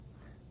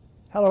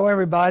Hello,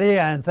 everybody,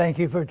 and thank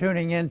you for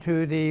tuning in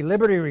to the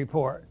Liberty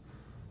Report.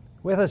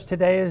 With us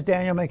today is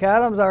Daniel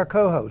McAdams, our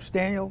co-host.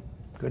 Daniel,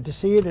 good to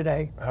see you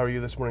today. How are you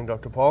this morning,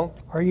 Dr. Paul?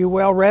 Are you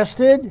well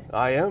rested?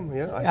 I am,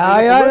 yeah.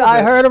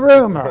 I heard a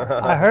rumor.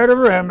 I heard a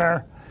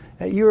rumor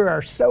that you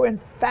are so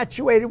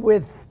infatuated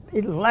with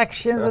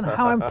elections and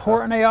how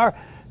important they are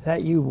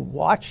that you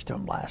watched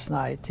them last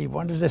night. You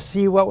wanted to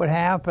see what would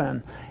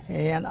happen.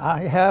 And I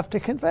have to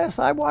confess,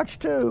 I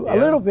watched too, a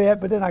little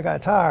bit, but then I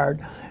got tired.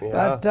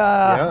 But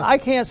I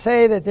can't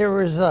say that there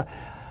was,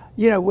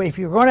 if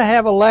you're going to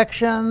have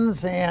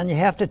elections and you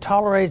have to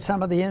tolerate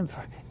some of the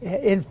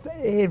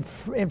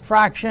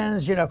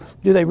infractions, do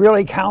they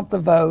really count the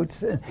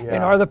votes?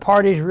 And are the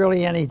parties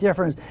really any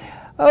different?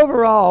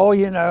 Overall,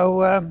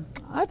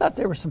 I thought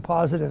there were some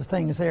positive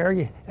things there.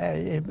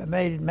 It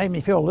made me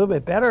feel a little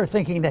bit better,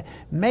 thinking that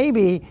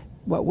maybe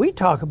what we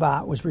talk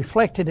about was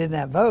reflected in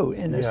that vote,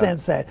 in the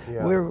sense that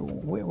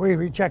we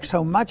reject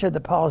so much of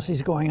the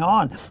policies going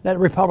on that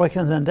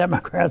Republicans and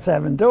Democrats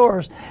have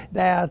endorsed,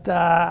 that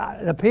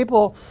the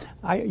people,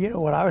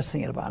 what I was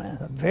thinking about in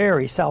a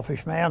very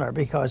selfish manner,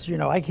 because,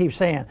 I keep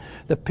saying,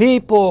 the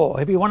people,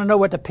 if you want to know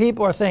what the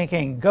people are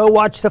thinking, go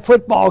watch the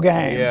football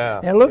game.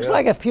 And it looks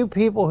like a few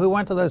people who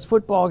went to those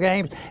football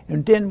games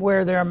and didn't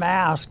wear their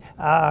mask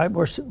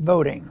were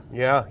voting.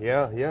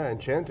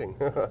 And chanting.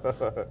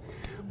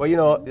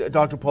 Well,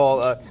 Dr.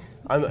 Paul,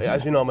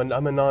 as you know,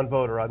 I'm a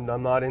non-voter. I'm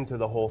not into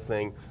the whole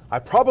thing. I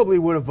probably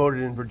would have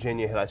voted in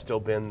Virginia had I still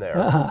been there.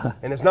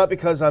 And it's not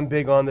because I'm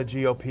big on the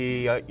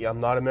GOP.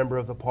 I'm not a member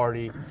of the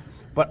party.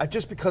 But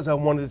just because I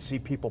wanted to see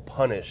people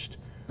punished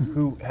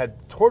who had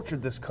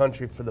tortured this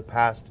country for the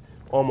past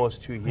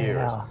almost 2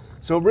 years.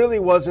 So it really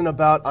wasn't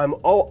about I'm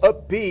all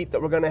upbeat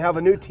that we're going to have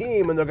a new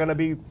team and they're going to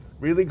be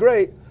really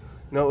great.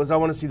 No, it was I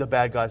want to see the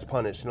bad guys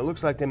punished, and it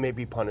looks like they may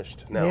be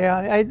punished now.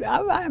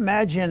 I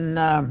imagine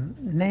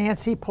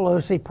Nancy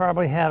Pelosi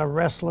probably had a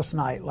restless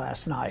night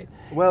last night.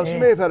 Well, she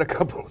may have had a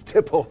couple of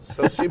tipples,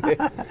 so she may.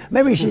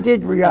 Maybe she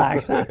did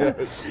react. But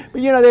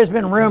there's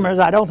been rumors.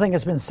 I don't think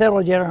it's been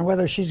settled yet on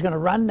whether she's going to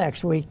run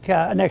next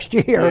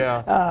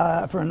year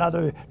for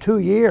another 2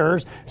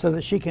 years, so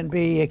that she can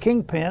be a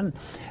kingpin.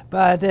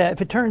 But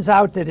if it turns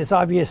out that it's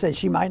obvious that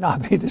she might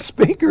not be the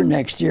speaker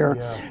next year,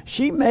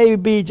 she may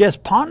be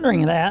just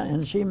pondering that,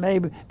 and she may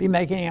be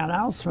making an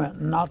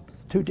announcement not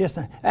too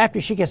distant. After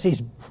she gets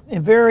these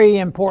very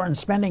important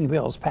spending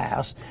bills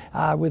passed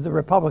with the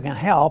Republican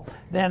help,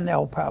 then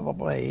they'll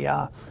probably,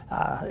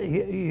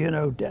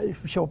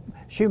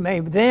 she may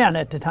then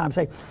at the time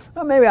say,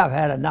 well, maybe I've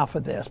had enough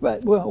of this,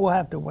 but we'll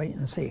have to wait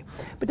and see.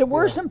 But there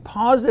were some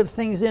positive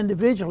things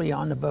individually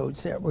on the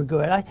votes that were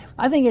good.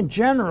 I think in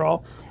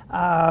general,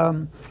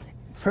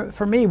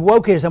 for me,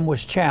 wokeism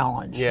was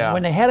challenged.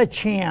 When they had a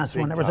chance,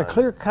 when there was a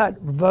clear-cut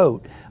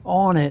vote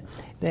on it,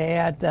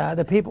 that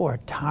the people are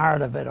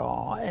tired of it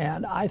all.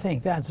 And I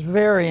think that's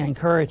very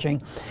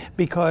encouraging,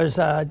 because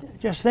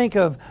just think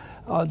of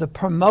the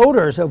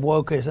promoters of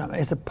wokeism.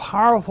 It's a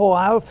powerful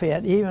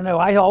outfit, even though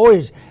I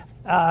always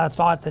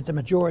thought that the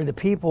majority of the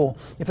people,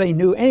 if they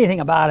knew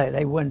anything about it,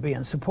 they wouldn't be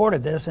in support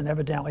of this, and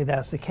evidently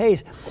that's the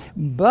case.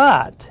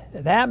 But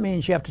that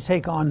means you have to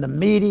take on the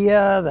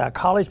media, the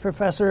college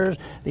professors,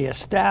 the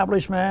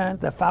establishment,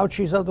 the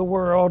Faucis of the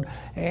world,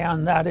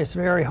 and that is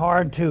very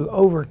hard to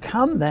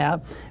overcome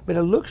that. But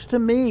it looks to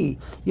me,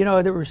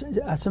 there were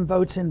some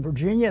votes in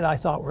Virginia that I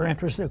thought were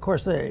interesting. Of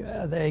course,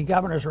 the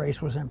governor's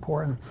race was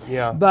important.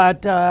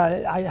 But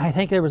I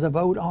think there was a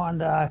vote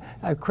on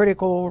a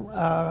critical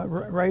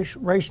race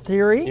theory,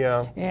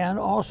 and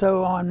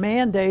also on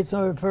mandates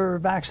for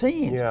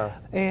vaccines.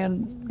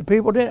 And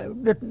people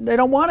they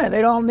don't want it,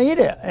 they don't need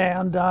it,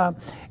 and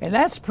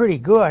that's pretty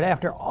good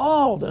after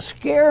all the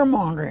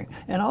scaremongering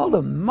and all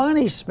the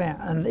money spent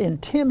and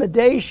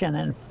intimidation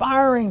and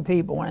firing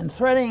people and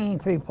threatening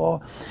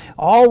people,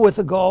 all with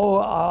the goal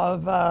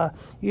of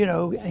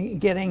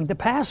getting the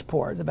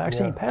passport, the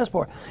vaccine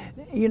passport.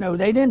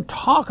 They didn't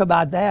talk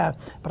about that,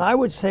 but I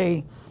would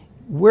say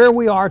where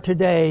we are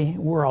today,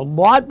 we're a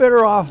lot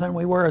better off than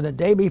we were the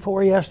day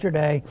before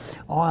yesterday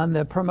on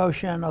the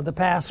promotion of the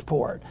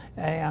passport.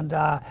 And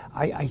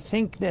I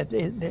think that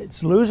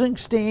it's losing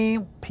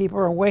steam. People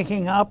are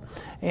waking up,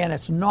 and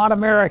it's not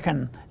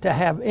American to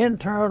have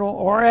internal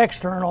or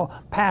external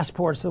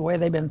passports the way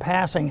they've been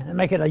passing, and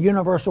make it a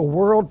universal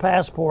world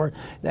passport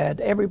that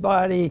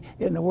everybody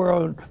in the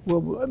world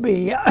will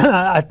be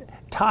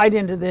tied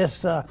into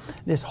this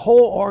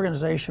whole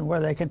organization, where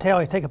they can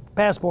take a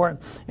passport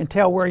and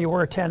tell where you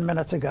were 10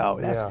 minutes ago.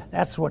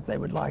 That's what they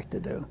would like to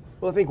do.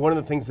 Well, I think one of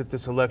the things that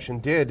this election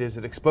did is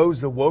it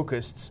exposed the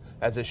wokists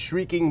as a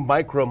shrieking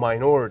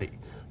micro-minority.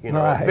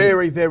 A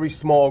very, very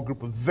small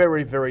group of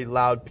very, very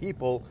loud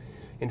people.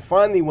 And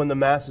finally, when the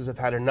masses have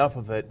had enough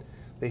of it,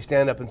 they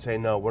stand up and say,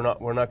 no, we're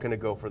not going to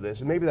go for this.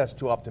 And maybe that's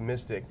too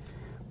optimistic.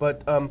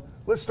 But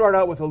let's start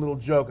out with a little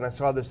joke, and I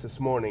saw this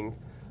morning.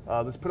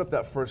 Let's put up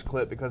that first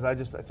clip, because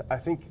I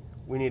think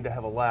we need to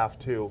have a laugh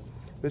too.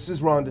 This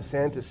is Ron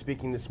DeSantis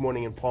speaking this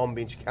morning in Palm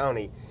Beach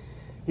County.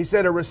 He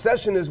said, a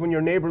recession is when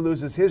your neighbor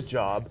loses his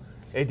job.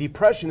 A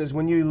depression is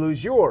when you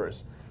lose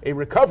yours. A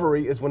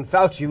recovery is when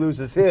Fauci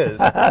loses his.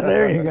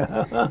 There you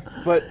go.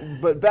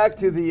 But back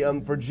to the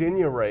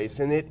Virginia race,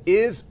 and it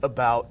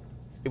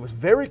was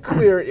very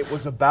clear it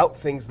was about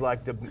things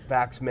like the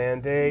vax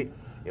mandate,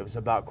 it was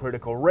about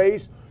critical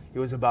race, it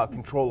was about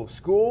control of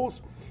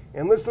schools.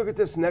 And let's look at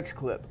this next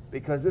clip,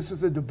 because this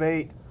is a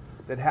debate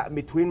that happened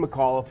between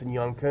McAuliffe and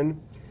Youngkin.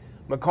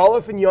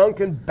 McAuliffe and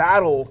Youngkin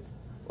battle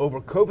over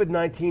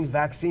COVID-19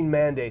 vaccine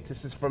mandates.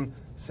 This is from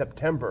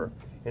September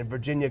in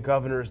Virginia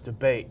governor's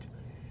debate.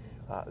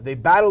 They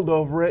battled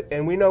over it,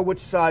 and we know which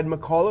side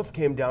McAuliffe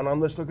came down on.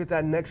 Let's look at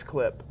that next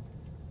clip.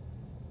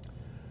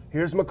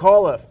 Here's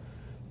McAuliffe.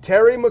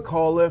 Terry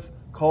McAuliffe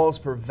calls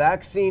for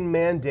vaccine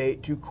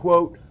mandate to,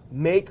 quote,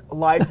 make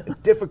life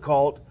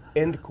difficult,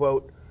 end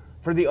quote,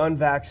 for the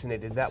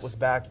unvaccinated. That was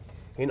back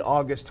in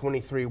August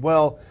 23.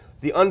 Well,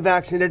 the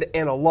unvaccinated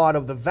and a lot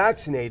of the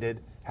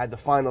vaccinated had the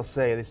final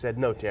say. They said,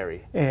 no,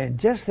 Terry. And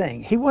just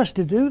think, he wants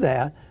to do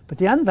that, but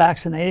the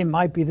unvaccinated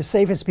might be the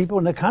safest people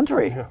in the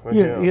country.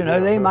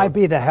 They might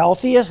be the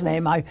healthiest, they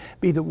might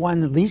be the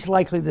one least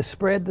likely to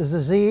spread the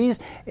disease,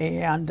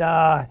 and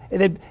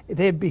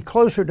they'd be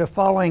closer to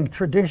following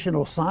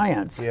traditional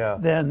science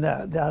than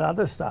that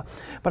other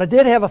stuff. But I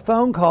did have a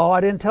phone call,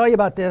 I didn't tell you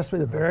about this,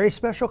 with a very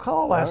special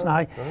call last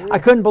night. I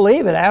couldn't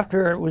believe it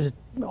after it was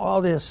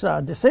all this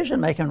decision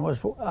making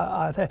was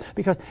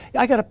because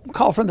I got a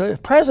call from the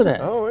president.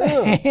 Oh,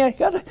 yeah. I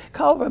got a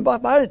call from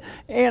Biden,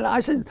 and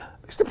I said,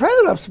 Mr.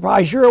 President, I'm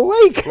surprised you're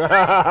awake.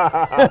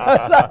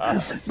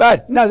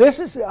 But no,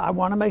 I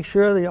want to make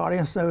sure the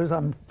audience knows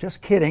I'm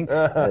just kidding.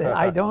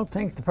 I don't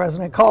think the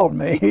president called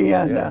me,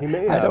 and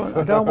I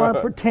don't want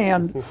to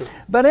pretend.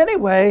 But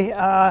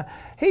anyway,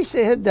 he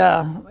said,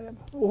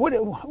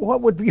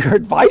 what would your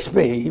advice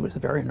be? He was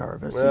very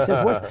nervous. He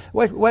says,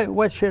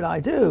 what should I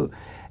do?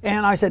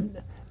 And I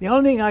said, the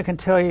only thing I can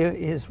tell you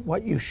is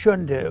what you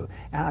shouldn't do.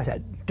 And I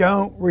said,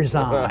 don't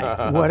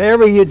resign.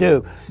 Whatever you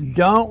do,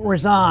 don't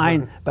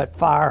resign, but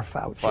fire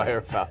Fauci. Fire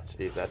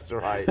Fauci, that's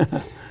right.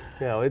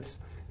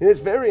 It's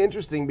very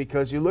interesting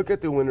because you look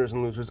at the winners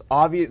and losers.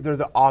 They're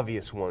the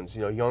obvious ones.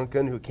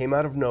 Youngkin, who came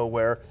out of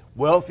nowhere,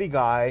 wealthy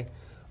guy,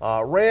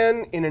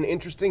 ran in an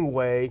interesting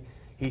way.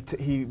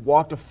 He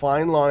walked a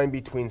fine line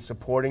between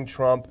supporting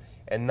Trump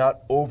and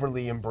not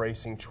overly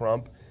embracing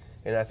Trump,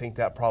 and I think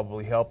that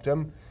probably helped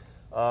him.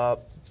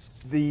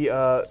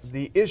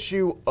 The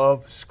issue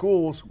of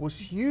schools was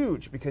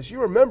huge because you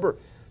remember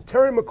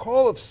Terry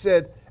McAuliffe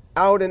said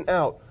out and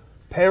out,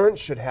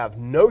 parents should have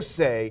no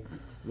say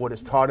what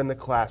is taught in the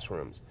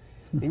classrooms.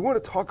 And you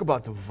want to talk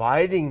about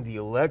dividing the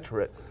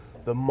electorate,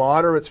 the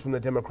moderates from the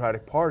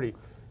Democratic Party,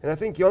 and I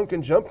think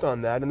Youngkin jumped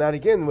on that, and that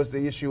again was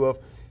the issue of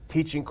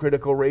teaching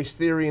critical race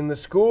theory in the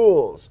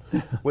schools,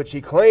 which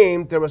he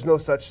claimed there was no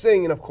such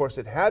thing, and of course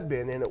it had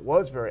been, and it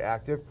was very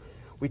active.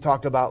 We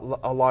talked a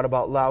lot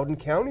about Loudoun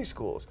County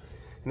schools.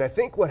 And I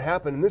think what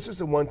happened, and this is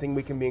the one thing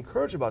we can be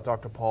encouraged about,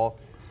 Dr. Paul,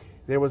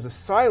 there was a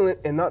silent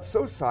and not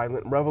so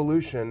silent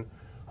revolution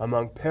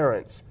among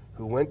parents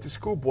who went to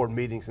school board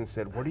meetings and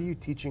said, what are you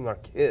teaching our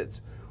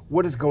kids?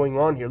 What is going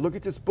on here? Look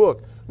at this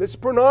book. This is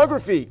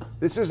pornography.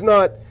 This is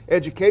not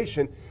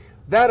education.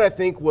 That, I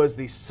think, was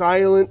the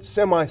silent,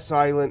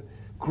 semi-silent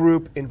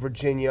group in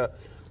Virginia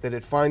that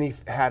had finally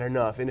had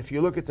enough. And if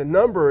you look at the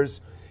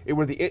numbers, it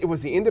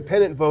was the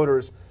independent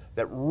voters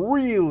that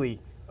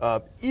really,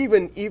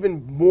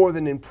 even more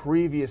than in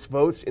previous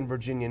votes in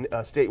Virginia,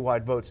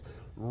 statewide votes,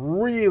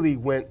 really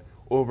went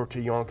over to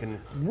Youngkin,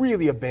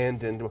 really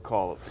abandoned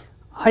McAuliffe.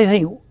 I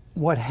think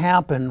what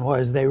happened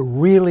was they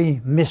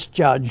really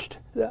misjudged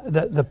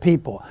the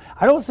people.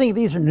 I don't think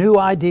these are new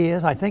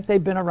ideas. I think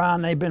they've been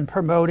around, they've been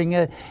promoting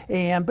it,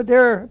 but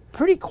they're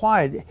pretty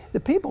quiet. The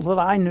people that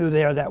I knew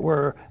there that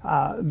were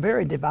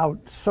very devout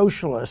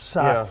socialists,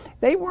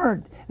 they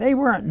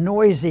weren't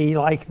noisy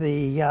like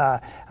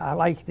the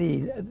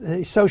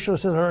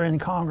socialists that are in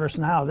Congress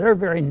now. They're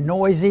very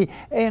noisy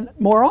and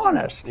more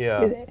honest.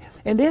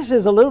 And this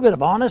is a little bit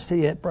of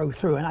honesty that broke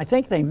through, and I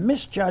think they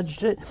misjudged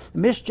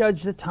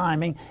the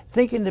timing,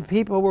 thinking the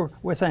people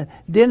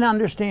didn't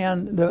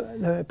understand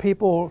the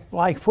people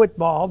like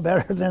football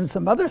better than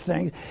some other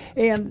things,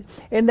 and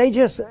they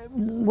just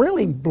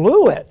really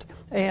blew it.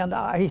 And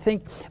I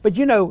think, but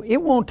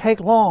it won't take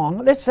long.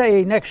 Let's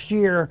say next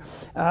year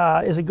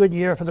is a good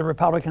year for the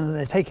Republicans and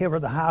they take over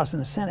the House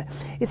and the Senate.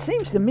 It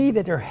seems to me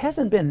that there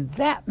hasn't been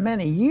that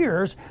many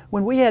years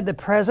when we had the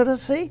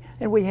presidency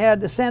and we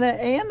had the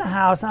Senate and the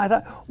House, and I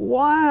thought,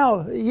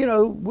 wow,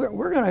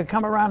 we're going to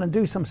come around and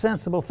do some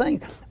sensible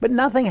things. But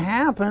nothing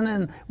happened,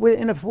 and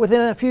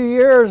within a few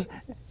years,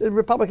 the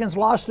Republicans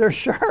lost their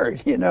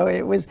shirt.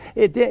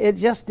 It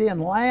just didn't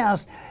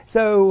last.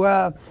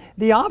 So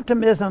the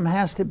optimism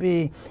has to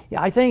be,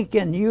 I think,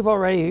 and you've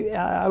already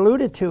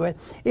alluded to it,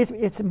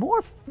 it's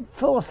more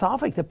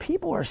philosophic. The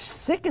people are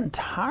sick and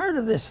tired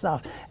of this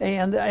stuff,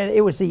 and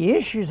it was the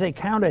issues they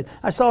counted.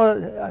 I saw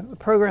a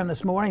program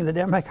this morning, the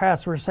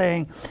Democrats were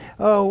saying,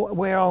 oh,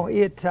 well,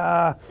 it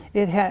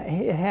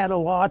had a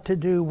lot to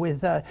do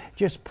with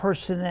just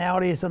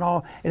personalities and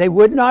all. And they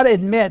would not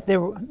admit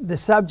the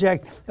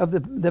subject of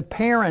the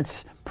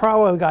parents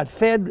probably got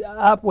fed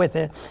up with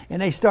it,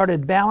 and they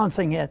started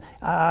balancing it.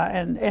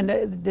 And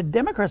the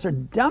Democrats are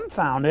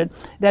dumbfounded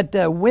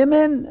that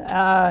women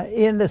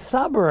in the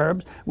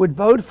suburbs would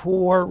vote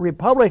for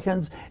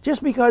Republicans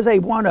just because they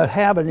want to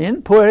have an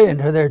input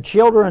into their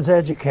children's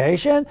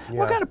education. Yeah.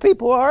 What kind of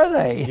people are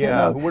they?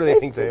 Yeah, who do they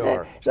think they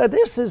are? So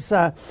this is,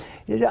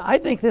 I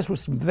think this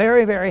was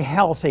very, very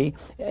healthy,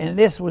 and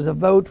this was a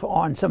vote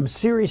on some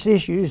serious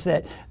issues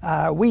that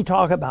we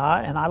talk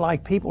about, and I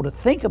like people to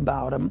think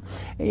about them,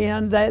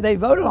 and they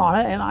voted on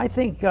it, and I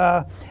think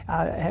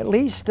at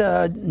least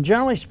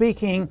generally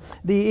speaking,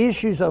 the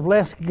issues of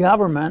less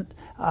government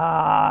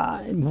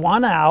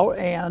won out,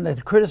 and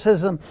the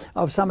criticism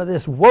of some of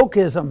this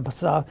wokeism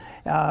stuff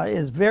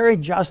is very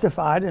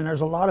justified, and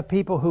there's a lot of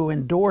people who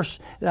endorse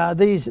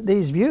these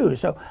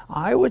views. So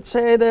I would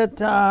say that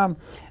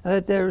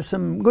that there's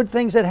some good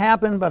things that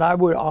happen, but I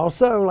would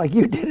also, like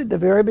you did at the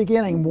very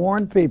beginning,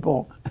 warn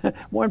people,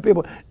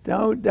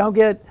 don't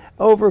get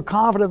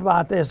overconfident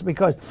about this,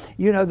 because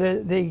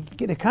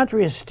the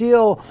country is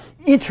still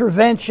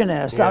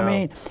interventionist. Yeah.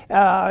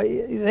 I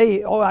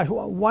mean,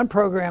 one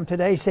program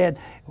today said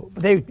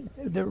the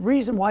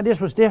reason why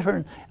this was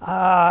different,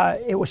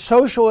 it was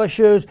social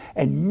issues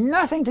and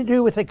nothing to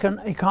do with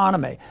the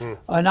economy.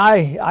 And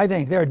I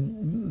think they're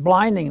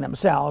blinding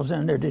themselves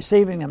and they're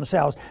deceiving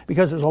themselves,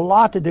 because there's a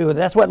lot to do with it.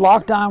 That's what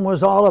lockdown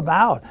was all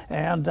about,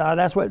 and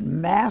that's what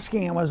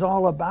masking was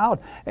all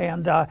about,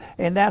 and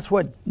that's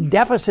what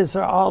deficits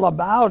are all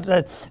about.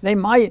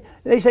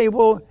 They say,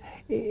 well,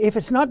 if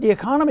it's not the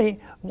economy,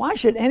 why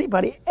should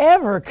anybody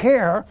ever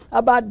care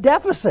about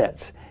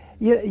deficits?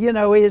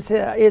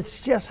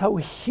 It's just so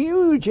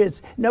huge.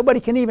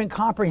 Nobody can even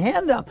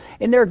comprehend them,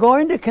 and they're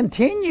going to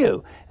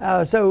continue.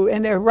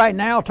 And they're right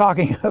now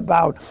talking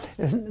about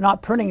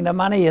not printing the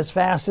money as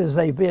fast as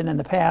they've been in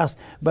the past.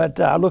 But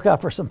look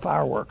out for some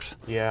fireworks.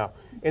 Yeah,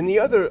 and the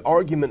other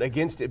argument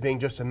against it being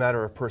just a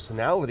matter of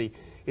personality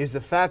is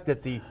the fact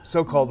that the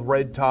so-called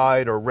red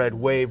tide or red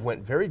wave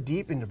went very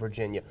deep into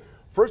Virginia.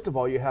 First of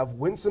all, you have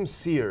Winsome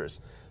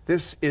Sears.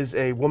 This is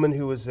a woman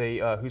who is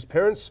whose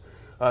parents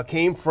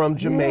came from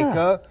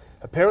Jamaica. Yeah.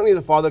 Apparently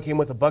the father came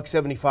with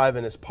 $1.75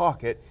 in his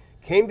pocket,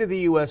 came to the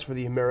U.S. for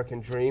the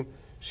American dream.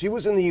 She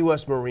was in the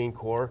U.S. Marine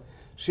Corps.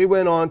 She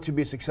went on to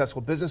be a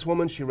successful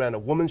businesswoman. She ran a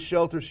women's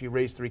shelter. She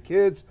raised 3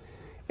 kids.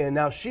 And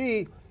now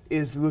she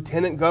is the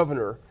lieutenant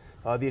governor.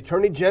 The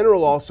attorney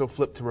general also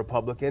flipped to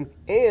Republican.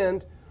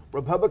 And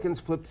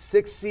Republicans flipped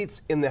 6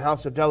 seats in the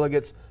House of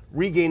Delegates,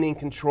 regaining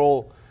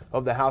control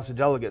of the House of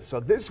Delegates. So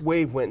this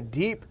wave went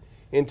deep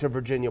into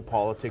Virginia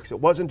politics. It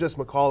wasn't just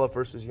McAuliffe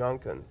versus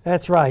Youngkin.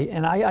 That's right,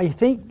 and I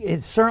think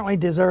it certainly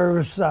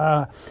deserves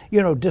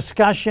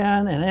discussion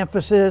and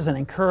emphasis and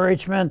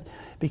encouragement,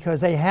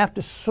 because they have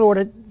to sort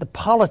the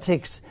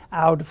politics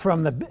out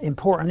from the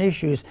important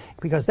issues,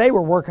 because they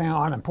were working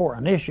on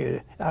important issues.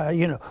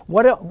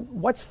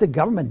 What's the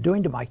government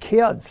doing to my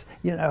kids?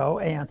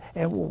 And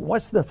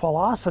what's the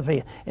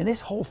philosophy? And this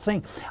whole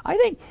thing, I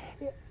think,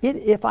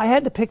 if I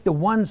had to pick the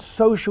one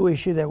social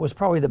issue that was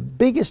probably the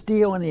biggest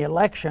deal in the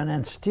election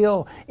and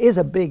still is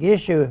a big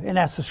issue, and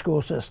that's the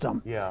school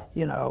system. Yeah.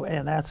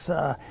 And that's,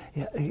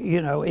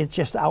 it's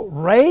just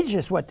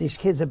outrageous what these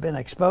kids have been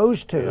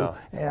exposed to.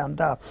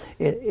 Yeah.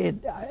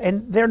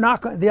 And they're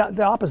not,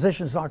 the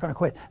opposition's not going to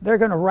quit. They're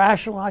going to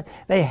rationalize.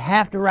 They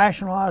have to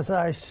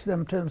rationalize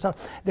them to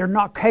themselves. They're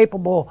not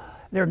capable.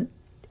 They're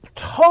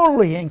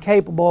totally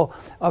incapable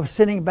of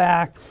sitting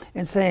back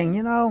and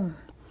saying,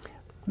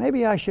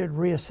 maybe I should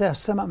reassess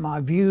some of my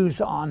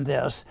views on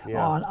this,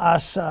 on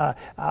us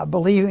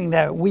believing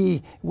that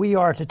we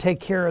are to take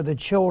care of the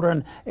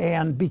children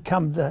and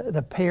become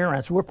the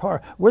parents.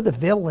 We're the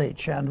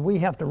village, and we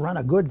have to run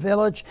a good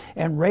village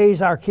and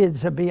raise our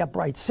kids to be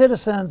upright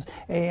citizens.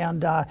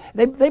 And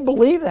they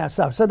believe that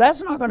stuff. So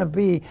that's not going to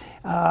be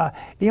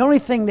the only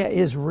thing that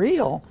is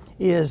real.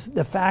 Is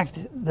the fact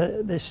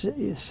that this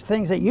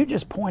things that you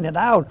just pointed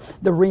out.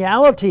 The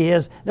reality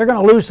is they're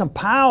going to lose some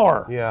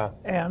power. Yeah.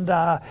 And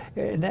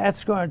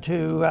that's going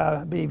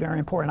to be very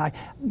important.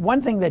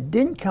 One thing that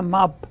didn't come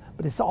up,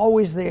 but it's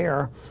always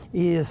there,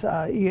 is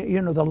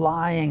the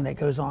lying that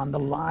goes on, the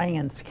lying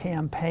in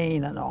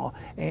campaign and all.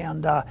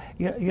 And the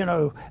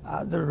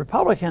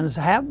Republicans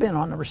have been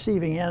on the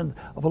receiving end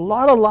of a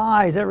lot of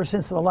lies ever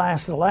since the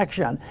last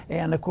election.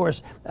 And of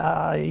course,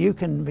 you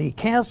can be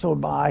canceled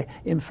by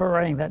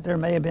inferring that there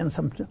may have been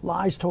some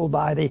lies told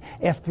by the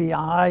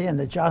FBI and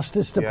the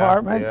Justice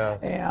Department.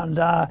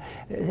 Yeah.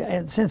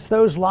 And since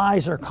those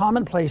lies are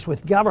commonplace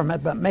with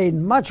government, but made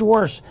much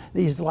worse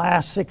these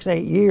last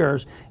 6-8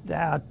 years,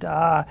 that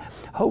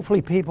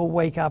hopefully people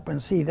wake up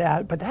and see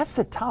that. But that's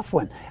the tough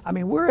one. I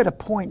mean, we're at a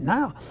point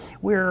now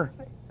where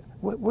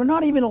we're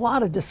not even allowed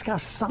to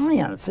discuss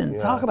science and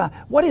talk about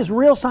what is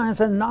real science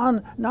and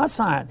not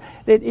science.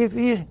 That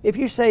if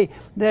you say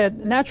that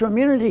natural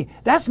immunity,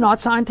 that's not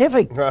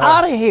scientific.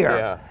 Out of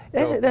here.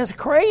 Yeah. That's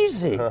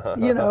crazy.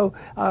 So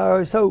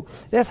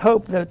let's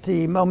hope that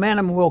the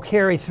momentum will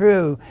carry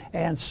through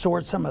and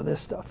sort some of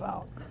this stuff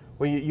out.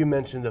 Well, you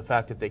mentioned the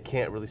fact that they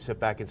can't really sit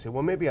back and say,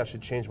 well, maybe I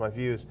should change my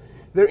views.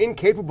 They're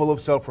incapable of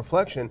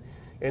self-reflection.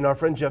 And our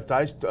friend Jeff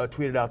Dice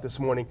tweeted out this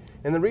morning.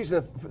 And the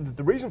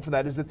reason for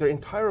that is that their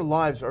entire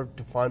lives are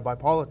defined by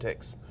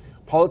politics.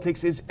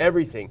 Politics is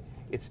everything.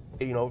 It's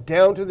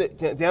down to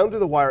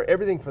the wire,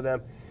 everything for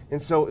them.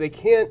 And so they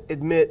can't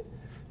admit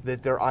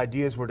that their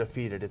ideas were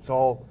defeated. It's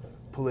all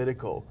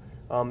political.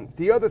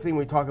 The other thing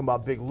we talk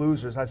about big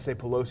losers, I'd say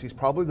Pelosi's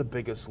probably the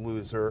biggest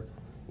loser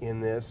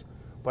in this.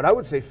 But I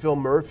would say Phil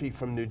Murphy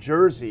from New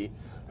Jersey,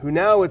 who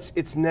now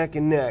it's neck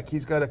and neck.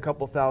 He's got a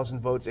couple thousand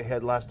votes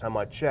ahead last time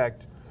I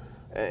checked.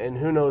 And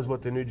who knows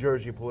what the New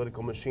Jersey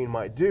political machine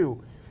might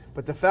do.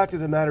 But the fact of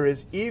the matter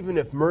is, even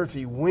if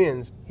Murphy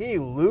wins, he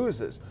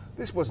loses.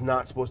 This was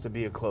not supposed to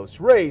be a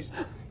close race.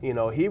 He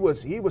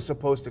was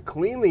supposed to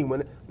cleanly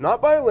win,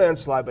 not by a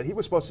landslide, but he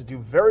was supposed to do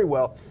very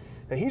well.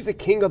 And he's the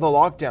king of the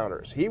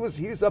lockdowners.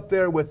 He's up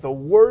there with the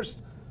worst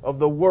of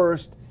the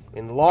worst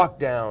in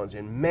lockdowns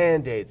and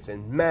mandates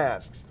and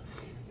masks.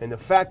 And the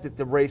fact that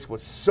the race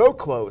was so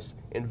close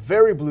in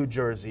very blue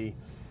Jersey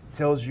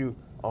tells you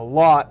a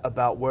lot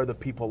about where the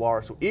people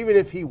are. So even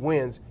if he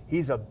wins,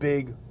 he's a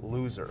big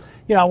loser.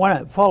 I want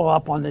to follow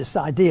up on this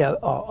idea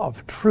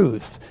of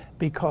truth,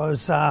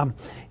 because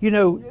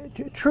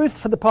truth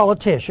for the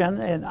politician,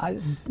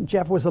 and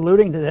Jeff was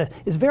alluding to this,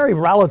 is very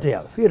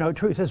relative.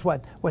 Truth is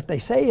what they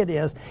say it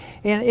is,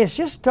 and it's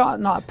just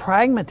not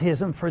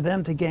pragmatism for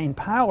them to gain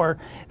power.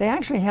 They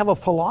actually have a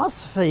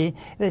philosophy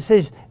that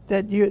says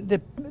that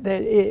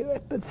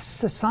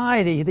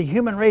society, the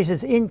human race,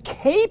 is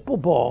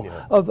incapable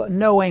of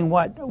knowing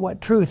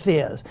what truth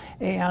is,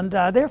 and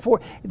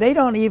therefore they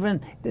don't even,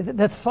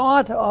 the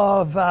thought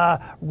of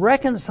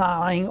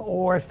reconciling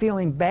or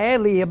feeling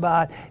badly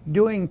about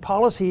doing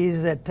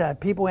policies that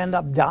people end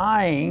up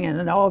dying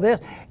and all this,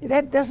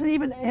 that doesn't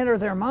even enter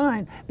their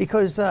mind,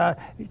 because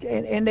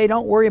and they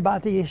don't worry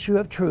about the issue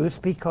of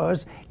truth,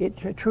 because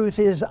truth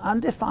is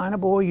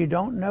undefinable. You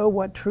don't know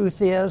what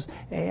truth is,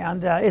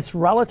 and it's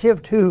relative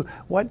to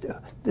what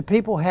the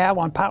people have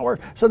on power.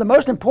 So the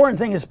most important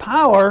thing is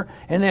power,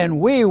 and then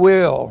we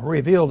will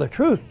reveal the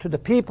truth to the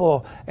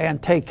people and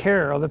take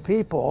care of the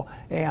people,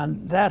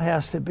 and that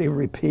has to be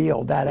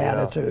repealed, that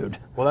attitude.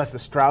 Well, that's the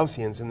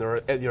Straussians, and there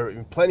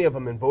are plenty of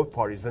them in both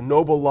parties. The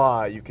noble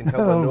lie, you can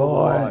tell the noble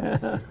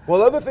lie.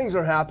 Well, other things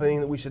are happening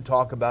that we should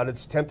talk about.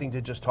 It's tempting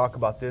to just talk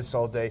about this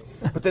all day,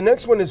 but the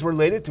next one is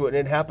related to it,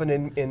 and it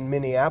happened in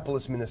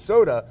Minneapolis,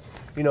 Minnesota,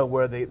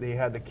 where they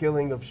had the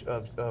killing of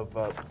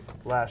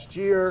last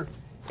year,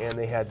 and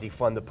they had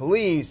defund the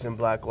police and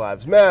Black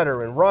Lives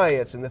Matter and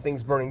riots and the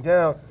things burning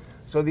down.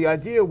 So the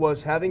idea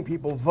was having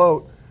people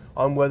vote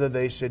on whether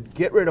they should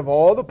get rid of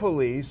all the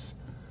police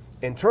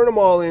and turn them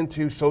all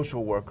into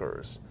social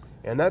workers.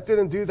 And that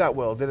didn't do that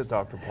well, did it,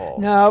 Dr. Paul?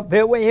 No,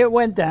 it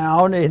went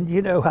down, and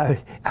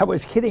I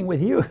was kidding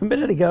with you a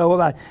minute ago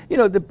about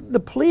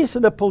the police are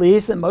the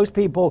police, and most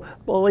people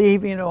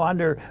believe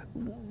under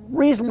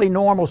reasonably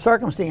normal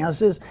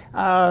circumstances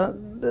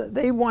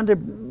they want to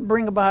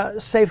bring about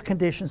safe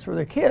conditions for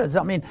their kids.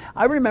 I mean,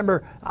 I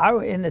remember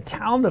in the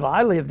town that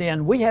I lived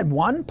in, we had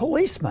one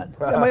policeman.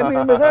 He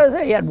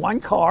had one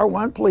car,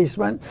 one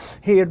policeman.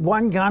 He had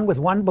one gun with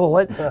one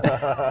bullet.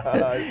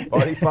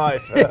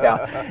 45.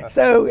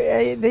 So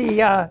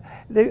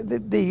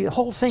the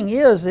whole thing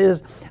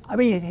is I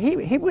mean,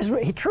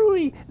 he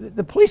truly,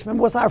 the policeman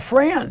was our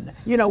friend.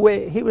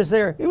 He was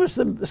there. He was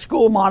the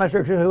school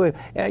monitor who,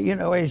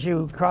 as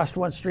you crossed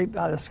one street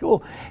by the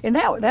school, and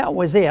that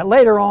was it.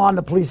 Later on,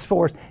 the police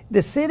force,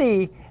 the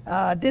city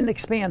didn't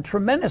expand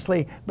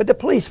tremendously, but the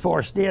police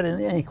force did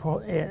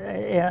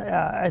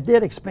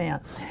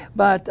expand.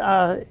 But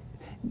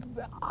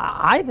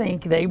I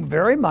think they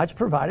very much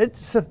provided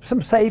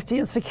some safety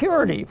and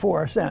security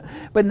for us.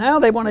 But now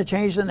they want to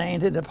change the name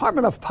to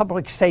Department of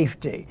Public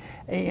Safety.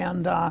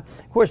 And of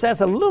course,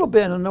 that's a little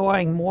bit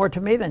annoying more to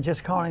me than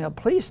just calling a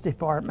police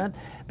department,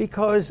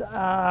 because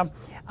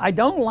I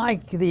don't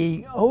like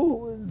the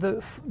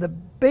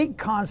big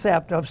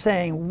concept of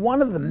saying one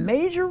of the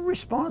major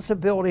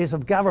responsibilities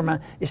of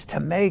government is to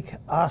make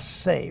us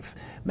safe.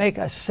 Make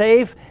us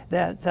safe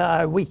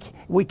that we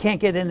can't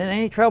get into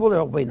any trouble. There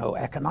will be no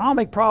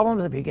economic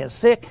problems if you get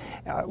sick.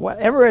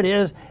 Whatever it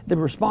is, the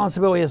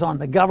responsibility is on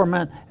the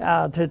government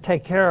to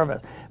take care of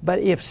it. But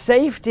if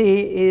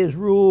safety is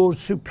ruled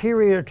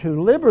superior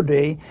to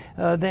liberty,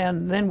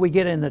 then we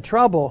get into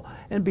trouble.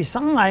 And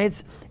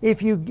besides,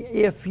 if you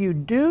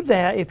do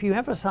that, if you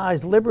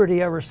emphasize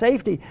liberty over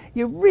safety,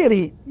 you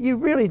really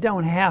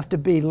don't have to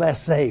be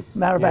less safe.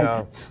 Matter of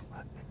fact,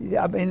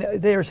 I mean,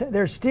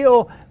 there's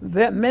still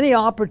many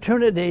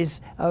opportunities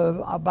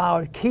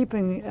about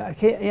keeping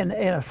in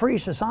a free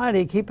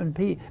society, keeping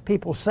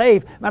people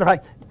safe. Matter of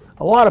fact,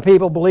 a lot of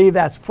people believe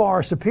that's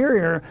far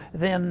superior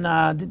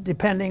than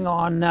depending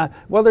on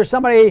there's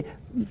somebody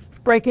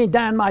breaking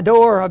down my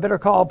door, I better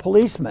call a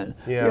policeman.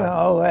 Yeah. You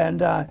know,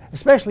 and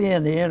especially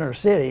in the inner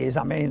cities,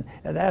 I mean,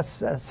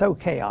 that's so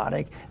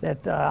chaotic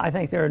that I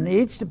think there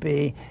needs to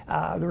be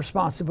the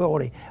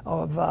responsibility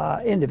of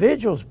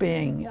individuals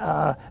being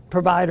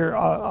provider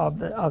of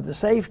the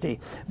safety.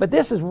 But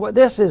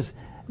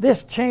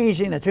this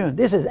changing the tune.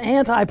 This is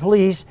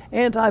anti-police,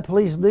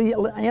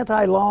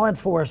 anti-law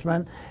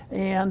enforcement,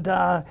 and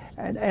a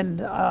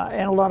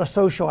lot of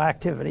social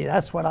activity.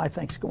 That's what I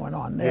think's going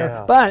on there.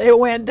 Yeah. But it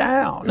went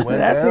down.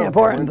 That's the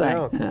important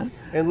thing.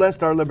 And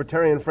lest our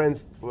libertarian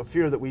friends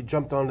fear that we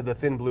jumped onto the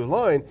thin blue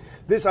line,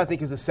 this I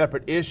think is a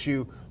separate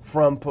issue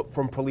from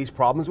police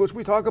problems, which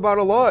we talk about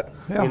a lot.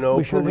 Yeah, you know,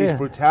 we sure police did.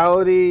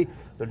 brutality,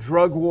 the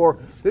drug war.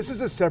 This is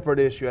a separate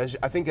issue.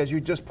 I think, as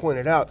you just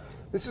pointed out,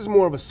 this is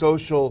more of a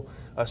social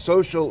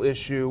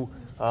issue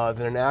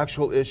than an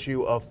actual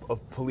issue of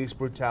police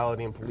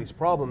brutality and police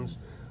problems.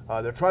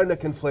 They're trying to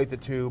conflate the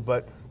two,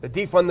 but the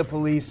defund the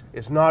police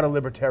is not a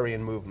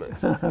libertarian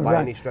movement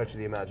by any stretch of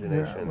the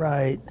imagination.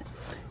 Right.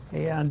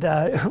 And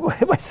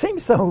what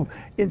seems so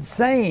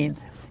insane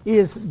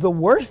is the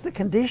worse the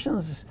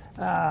conditions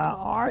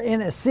are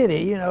in a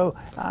city, you know,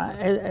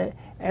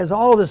 as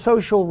all the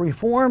social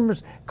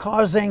reforms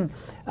causing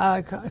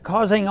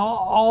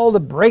all the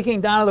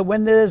breaking down of the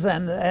windows,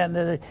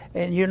 and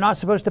you're not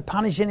supposed to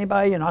punish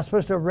anybody, you're not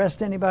supposed to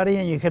arrest anybody,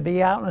 and you could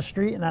be out in the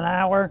street in an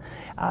hour.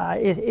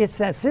 It's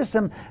that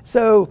system.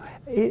 So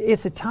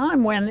it's a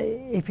time when,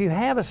 if you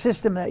have a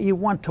system that you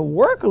want to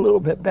work a little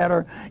bit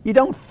better, you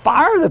don't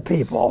fire the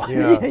people.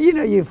 Yeah. You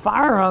know, you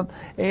fire them,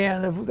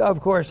 and of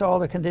course all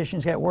the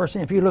conditions get worse.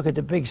 And if you look at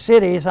the big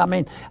cities, I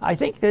mean, I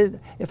think that,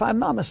 if I'm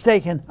not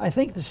mistaken, I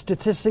think the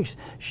statistics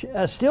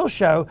still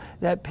show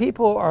that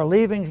people are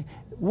leaving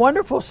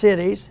wonderful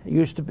cities,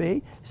 used to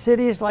be,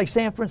 cities like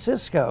San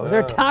Francisco.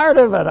 They're tired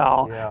of it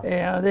all. Yeah.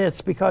 And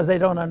it's because they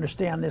don't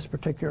understand this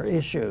particular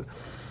issue.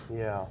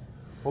 Yeah.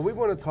 Well, we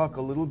want to talk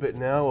a little bit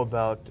now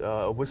about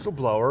a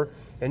whistleblower.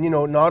 And, you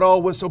know, not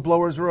all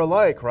whistleblowers are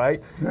alike,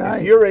 right? Right.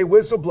 If you're a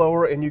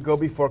whistleblower and you go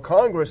before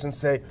Congress and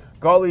say,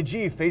 golly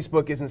gee,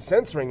 Facebook isn't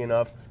censoring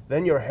enough,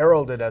 then you're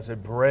heralded as a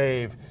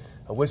brave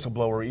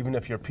whistleblower, even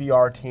if your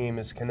PR team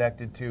is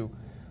connected to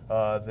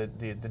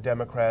the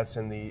Democrats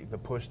and the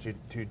push to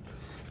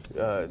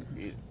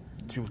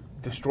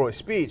destroy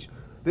speech.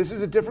 This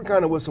is a different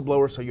kind of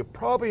whistleblower, so you're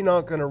probably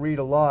not going to read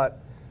a lot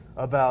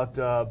about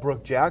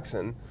Brooke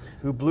Jackson,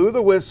 who blew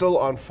the whistle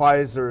on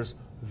Pfizer's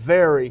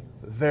very,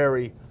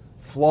 very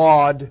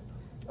flawed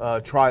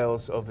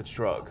trials of its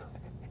drug.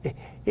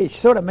 It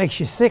sort of makes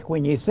you sick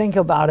when you think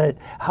about it,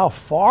 how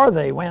far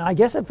they went. I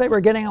guess if they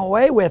were getting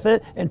away with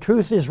it, and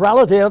truth is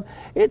relative,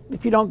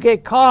 if you don't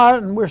get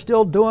caught and we're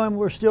still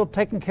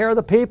taking care of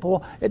the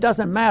people, it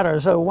doesn't matter.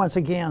 So once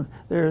again,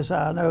 there's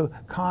no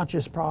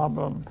conscious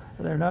problem.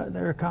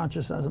 Their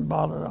conscience doesn't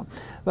bother them.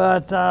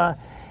 But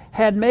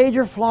had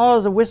major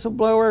flaws, a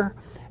whistleblower,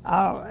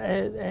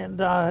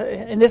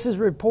 and this is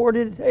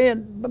reported,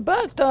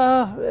 but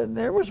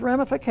there was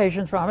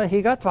ramifications from it.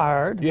 He got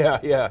fired. He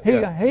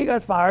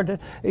got fired.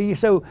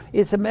 So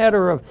it's a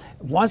matter of,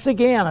 once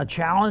again, a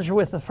challenge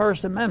with the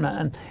First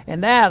Amendment,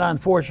 and that,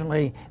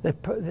 unfortunately,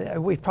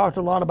 we've talked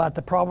a lot about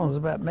the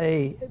problems that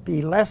may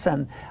be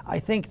lessened. I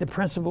think the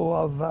principle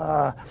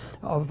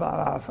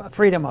of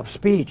freedom of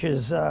speech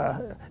is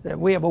that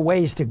we have a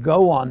ways to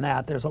go on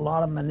that. There's a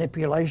lot of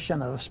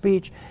manipulation of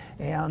speech,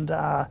 and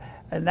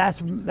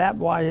that's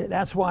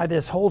why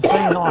this whole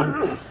thing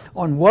on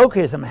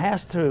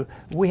wokeism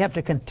we have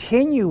to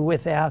continue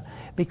with that,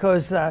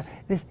 because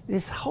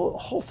this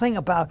whole thing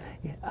about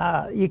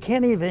you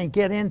can't even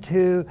get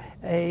into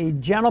a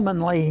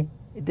gentlemanly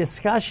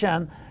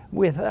discussion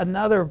with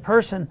another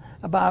person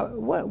about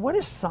what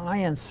does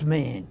science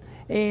mean,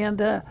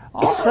 and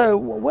also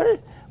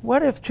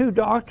what if two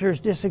doctors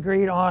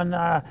disagreed on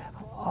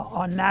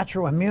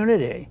natural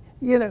immunity,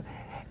 you know.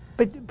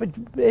 But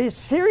it's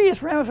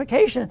serious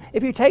ramification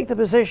if you take the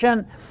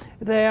position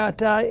that,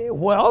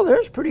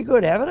 there's pretty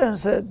good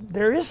evidence that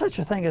there is such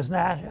a thing as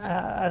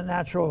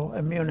natural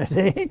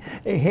immunity.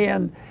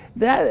 And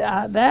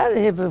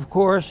that of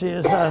course,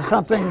 is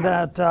something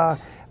that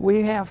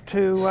we have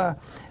to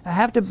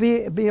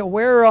be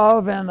aware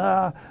of,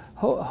 and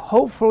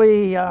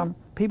hopefully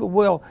people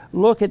will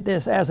look at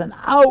this as an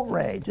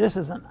outrage. This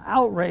is an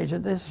outrage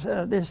that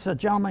this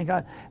gentleman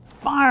got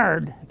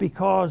fired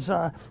because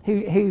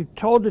he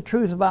told the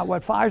truth about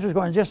what Pfizer's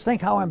going. Just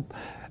think how, of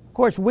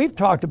course, we've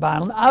talked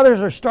about it, and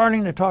others are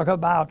starting to talk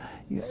about,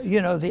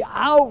 you know, the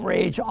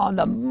outrage on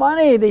the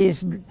money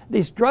these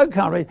drug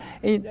companies.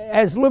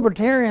 As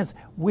libertarians,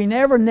 we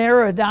never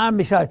narrow it down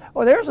besides,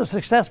 there's a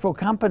successful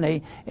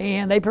company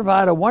and they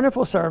provide a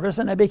wonderful service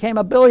and they became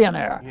a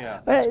billionaire. Yeah,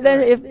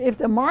 if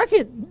the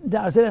market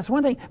does it, that's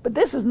one thing, but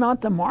this is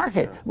not the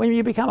market. Yeah. When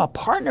you become a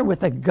partner with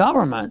the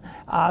government,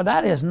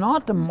 that is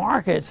not the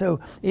market. So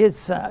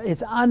it's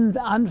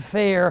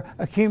unfair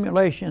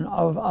accumulation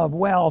of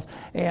wealth.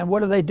 And what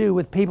do they do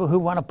with people who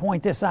want to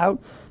point this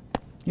out?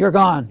 You're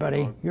gone,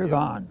 buddy. You're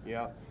gone.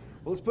 Yeah.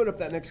 Well, let's put up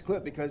that next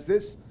clip, because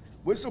this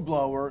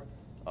whistleblower,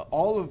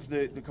 all of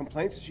the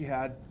complaints that she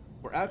had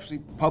were actually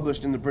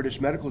published in the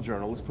British Medical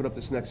Journal. Let's put up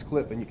this next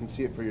clip and you can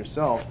see it for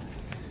yourself.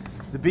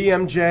 The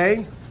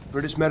BMJ,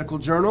 British Medical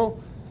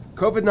Journal,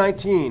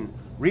 COVID-19,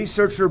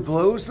 researcher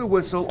blows the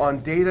whistle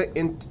on data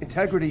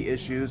integrity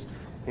issues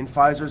in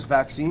Pfizer's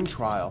vaccine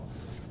trial.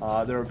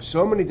 There are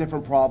so many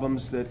different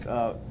problems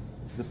that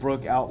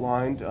Brooke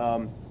outlined,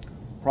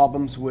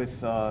 problems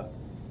with the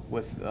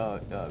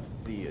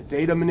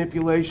data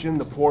manipulation,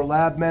 the poor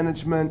lab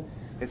management,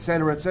 et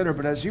cetera, et cetera.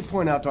 But as you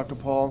point out, Dr.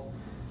 Paul,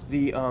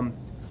 the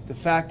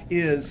fact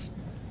is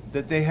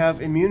that they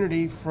have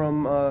immunity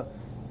from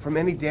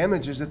any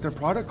damages that their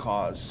product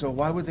caused. So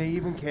why would they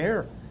even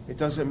care? It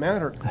doesn't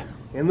matter.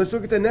 And let's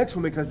look at the next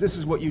one, because this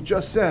is what you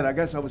just said. I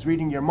guess I was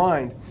reading your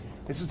mind.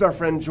 This is our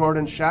friend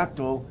Jordan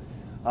Schachtel.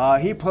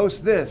 He posts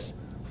this: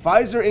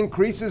 Pfizer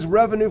increases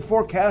revenue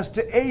forecast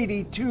to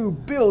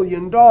 $82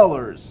 billion,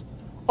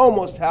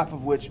 almost half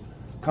of which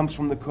comes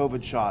from the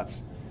COVID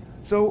shots.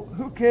 So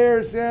who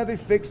cares? Yeah, they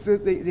fixed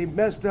it. They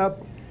messed up.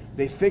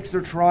 They fixed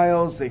their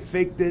trials. They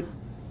faked it.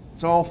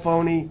 It's all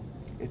phony.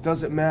 It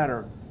doesn't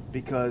matter,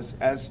 because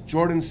as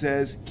Jordan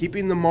says,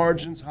 keeping the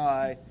margins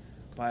high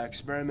by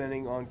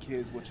experimenting on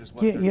kids, which is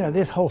what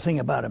this whole thing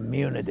about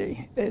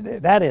immunity,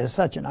 that is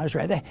such an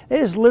outrage. That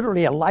is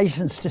literally a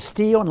license to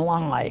steal and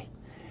lie.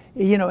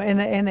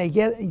 And they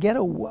get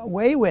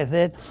away with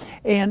it,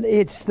 and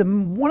it's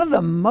one of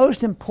the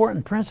most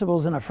important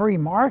principles in a free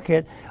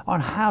market on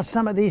how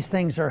some of these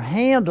things are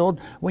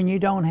handled when you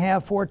don't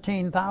have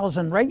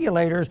 14,000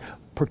 regulators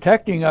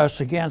protecting us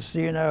against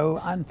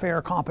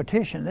unfair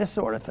competition, this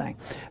sort of thing.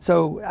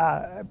 So,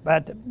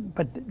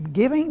 but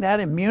giving that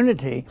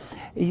immunity,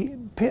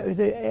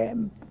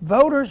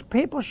 voters,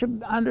 people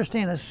should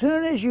understand, as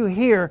soon as you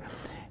hear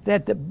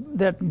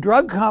that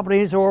drug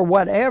companies or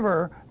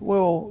whatever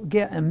will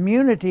get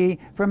immunity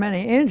from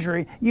any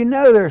injury,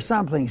 there's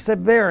something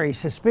very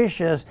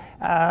suspicious,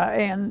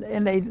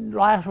 and they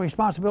lack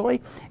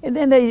responsibility, and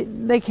then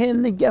they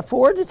can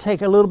afford to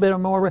take a little bit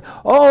more.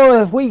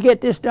 Oh, if we get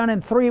this done in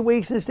 3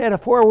 weeks instead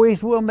of 4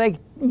 weeks, we'll make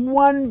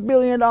 $1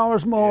 billion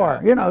more.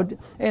 Yeah.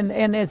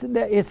 And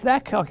it's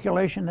that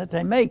calculation that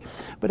they make.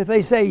 But if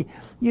they say,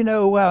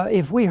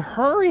 if we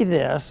hurry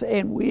this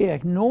and we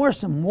ignore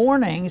some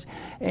warnings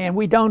and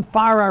we don't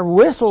fire our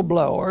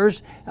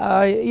whistleblowers,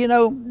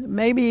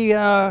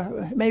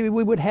 maybe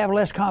we would have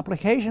less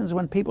complications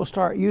when people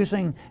start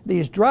using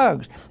these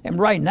drugs. And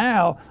right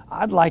now,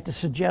 I'd like to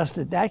suggest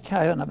that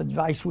kind of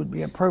advice would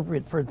be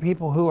appropriate for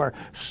people who are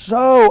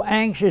so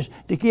anxious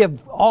to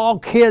give all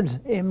kids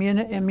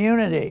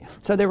immunity.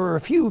 So there were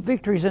a few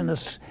victories in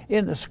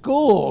the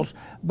schools,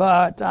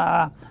 but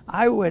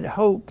I would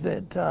hope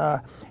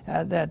that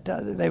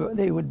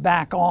they would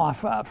back off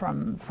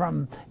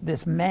from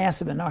this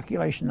massive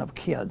inoculation of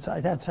kids.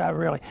 That's how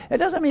really. It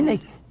doesn't mean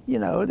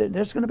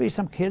there's going to be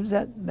some kids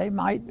that they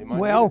might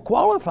well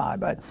qualify,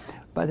 but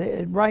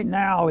right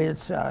now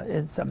it's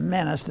a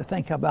menace to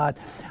think about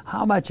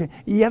how much.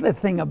 The other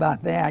thing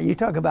about that, you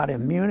talk about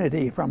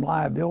immunity from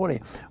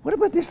liability. What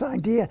about this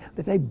idea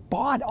that they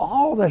bought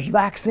all this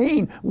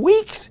vaccine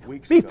weeks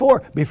before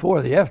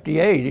the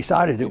FDA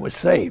decided it was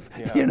safe?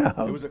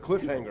 Yeah. It was a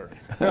cliffhanger.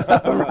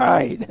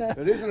 Right.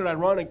 But isn't it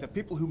ironic that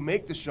people who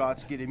make the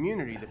shots get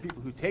immunity, the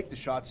people who take the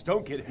shots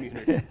don't get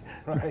immunity?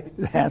 Right.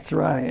 That's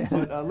right.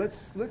 But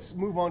let's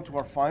move on to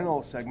our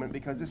final segment,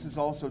 because this is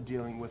also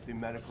dealing with the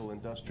medical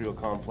industrial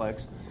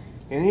complex.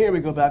 And here we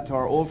go back to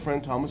our old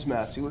friend Thomas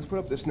Massie. Let's put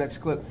up this next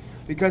clip,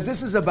 because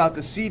this is about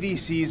the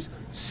CDC's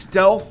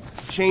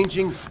stealth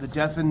changing the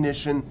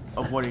definition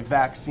of what a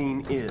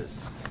vaccine is.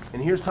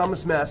 And here's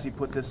Thomas Massie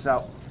put this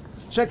out.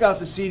 Check out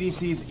the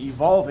CDC's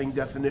evolving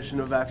definition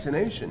of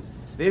vaccination.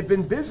 They've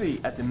been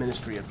busy at the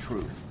Ministry of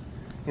Truth.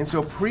 And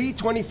so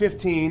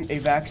pre-2015, a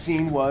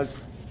vaccine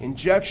was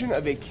injection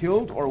of a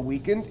killed or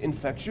weakened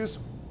infectious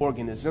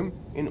organism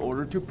in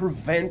order to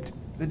prevent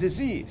the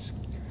disease.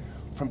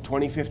 From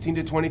 2015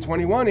 to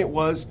 2021, it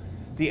was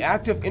the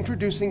act of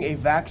introducing a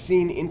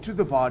vaccine into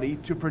the body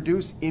to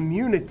produce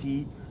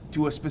immunity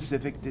to a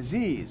specific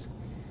disease.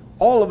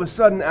 All of a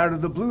sudden, out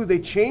of the blue, they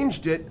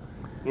changed it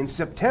in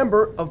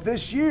September of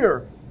this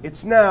year.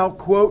 It's now,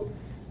 quote,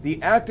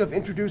 the act of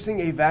introducing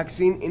a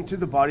vaccine into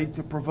the body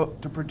to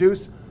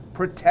produce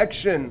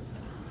protection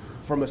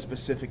from a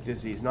specific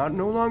disease. No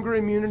longer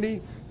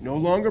immunity, no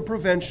longer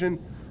prevention,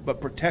 but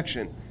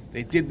protection.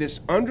 They did this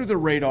under the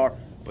radar,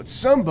 but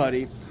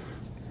somebody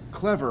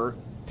clever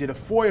did a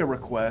FOIA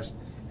request,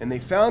 and they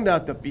found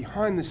out that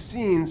behind the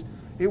scenes,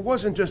 it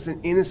wasn't just an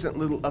innocent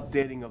little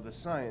updating of the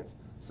science.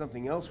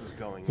 Something else was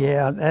going on.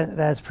 Yeah,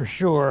 that's for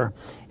sure.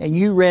 And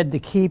you read the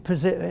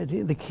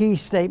key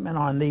statement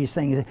on these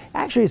things.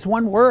 Actually, it's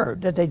one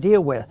word that they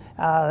deal with.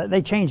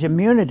 They change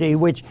immunity,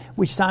 which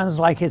sounds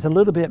like it's a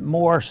little bit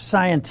more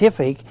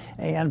scientific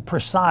and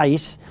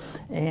precise,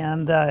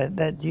 and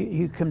that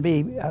you can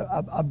be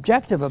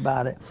objective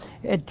about it.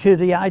 To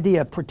the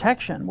idea of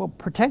protection. Well,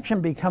 protection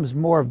becomes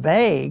more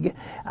vague,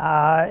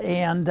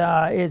 and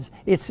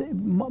it's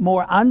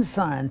more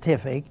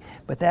unscientific.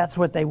 But that's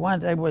what they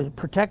want. They want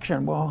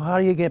protection. Well, how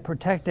do you get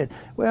protected?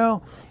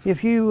 Well,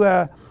 if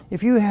you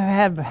if you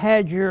have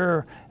had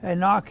your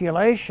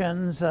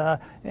inoculations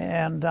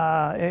and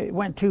it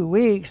went 2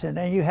 weeks and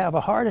then you have a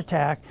heart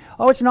attack,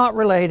 oh, it's not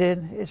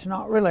related. It's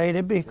not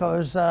related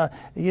because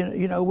we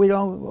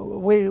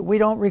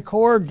don't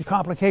record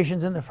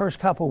complications in the first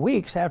couple of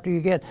weeks after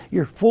you get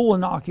your full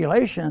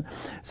inoculation.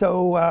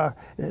 So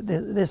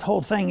this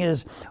whole thing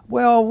is,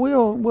 well,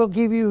 we'll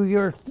give you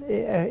your,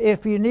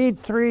 if you need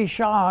 3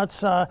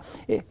 shots,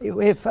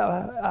 if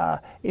a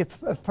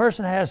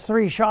person has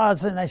 3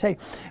 shots and they say,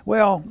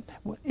 well,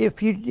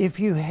 if you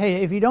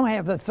don't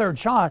have the 3rd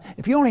shot,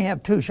 if you only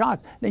have 2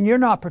 shots, then you're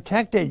not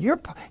protected.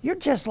 You're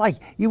just like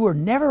you were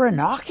never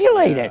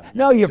inoculated. Yeah,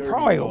 no, you're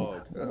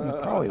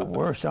probably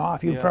worse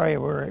off. You probably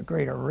were at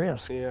greater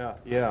risk.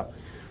 Yeah.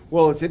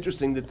 Well, it's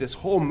interesting that this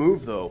whole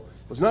move, though,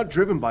 was not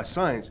driven by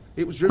science.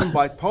 It was driven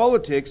by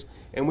politics,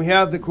 and we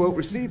have the quote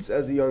receipts,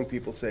 as the young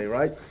people say,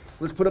 right?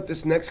 Let's put up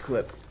this next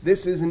clip.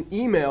 This is an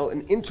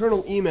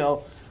internal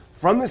email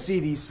from the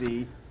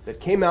CDC that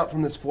came out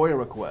from this FOIA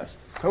request.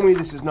 Tell me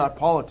this is not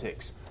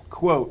politics.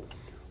 Quote,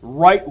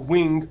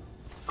 right-wing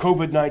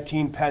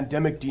COVID-19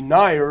 pandemic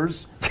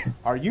deniers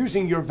are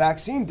using your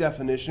vaccine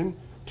definition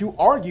to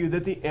argue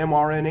that the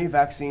mRNA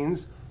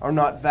vaccines are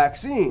not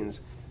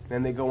vaccines.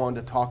 Then they go on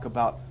to talk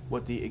about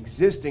what the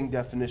existing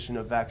definition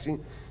of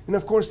vaccine, and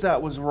of course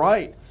that was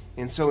right.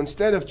 And so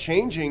instead of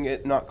changing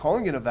it, not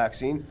calling it a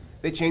vaccine,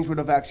 they changed what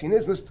a vaccine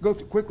is. Let's go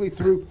quickly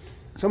through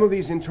some of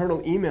these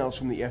internal emails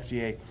from the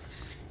FDA.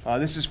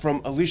 This is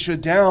from Alicia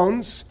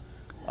Downs.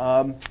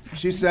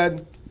 She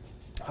said,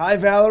 "Hi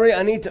Valerie,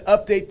 I need to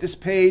update this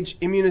page,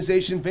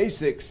 Immunization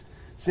Basics,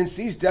 since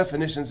these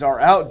definitions are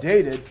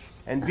outdated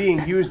and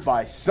being used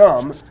by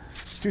some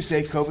to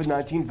say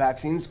COVID-19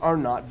 vaccines are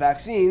not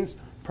vaccines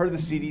per the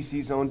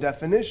CDC's own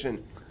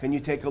definition. Can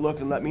you take a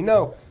look and let me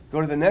know?" Go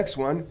to the next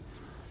one.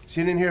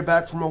 She didn't hear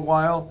back from a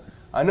while.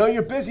 "I know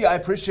you're busy. I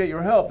appreciate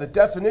your help. The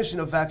definition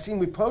of vaccine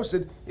we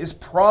posted is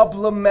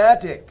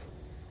problematic,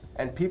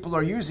 and people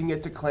are using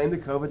it to claim the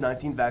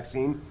COVID-19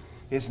 vaccine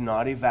is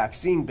not a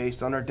vaccine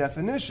based on our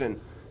definition."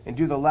 And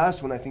do the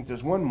last one. I think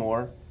there's one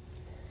more.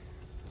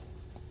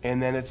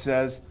 And then it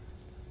says,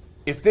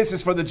 "If this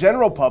is for the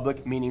general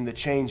public," meaning the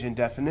change in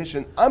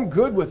definition, "I'm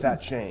good with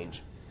that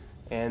change."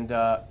 And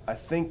I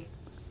think,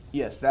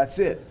 yes, that's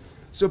it.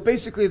 So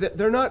basically,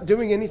 they're not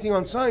doing anything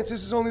on science.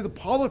 This is only the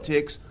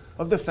politics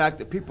of the fact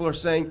that people are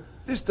saying,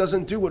 this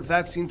doesn't do what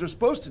vaccines are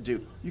supposed to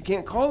do. You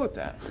can't call it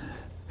that.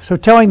 So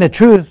telling the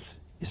truth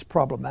is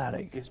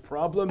problematic. It's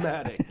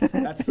problematic.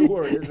 That's the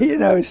word,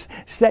 isn't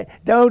it?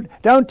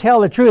 Don't tell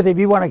the truth if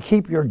you want to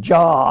keep your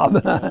job.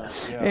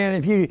 Yeah.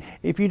 And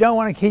if you don't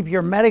want to keep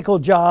your medical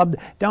job,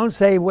 don't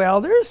say,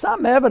 well, there's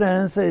some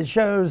evidence that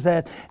shows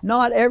that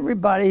not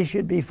everybody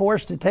should be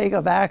forced to take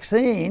a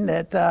vaccine,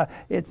 that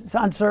it's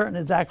uncertain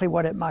exactly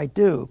what it might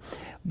do.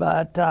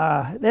 But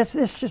let's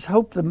just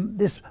hope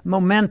this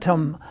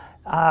momentum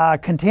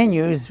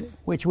continues,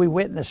 which we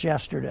witnessed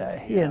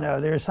yesterday. Yeah.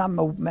 There's some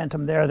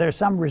momentum there. There's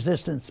some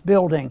resistance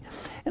building,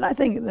 and I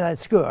think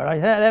that's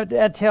good.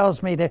 That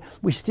tells me that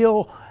we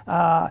still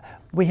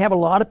we have a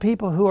lot of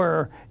people who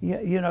are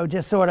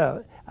just sort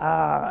of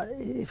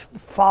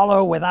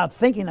follow without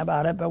thinking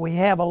about it, but we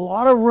have a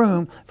lot of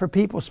room for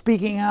people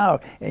speaking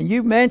out. And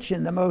you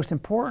mentioned the most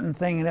important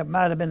thing that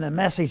might have been the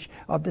message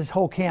of this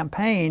whole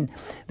campaign,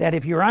 that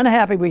if you're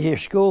unhappy with your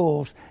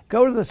schools,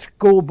 go to the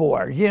school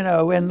board,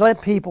 and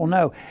let people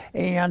know.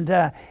 And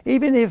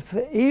even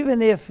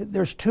if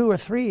there's 2 or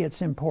 3,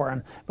 it's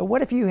important. But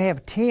what if you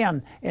have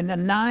 10 and the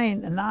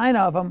nine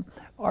of them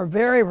are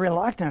very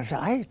reluctant?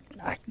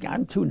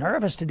 I'm too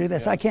nervous to do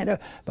this. Yeah. I can't do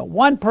it. But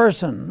one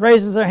person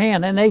raises their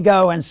hand and they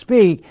go and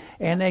speak,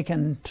 and they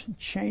can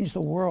change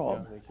the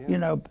world.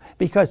 Yeah,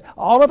 because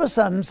all of a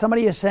sudden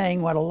somebody is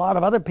saying what a lot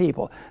of other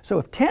people. So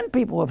if 10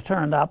 people have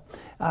turned up,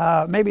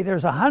 maybe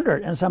there's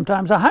 100, and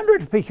sometimes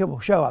 100 people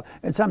show up,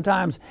 and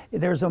sometimes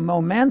there's a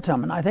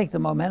momentum, and I think the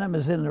momentum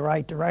is in the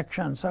right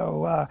direction.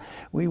 So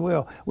we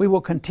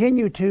will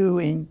continue to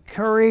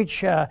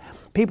encourage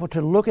people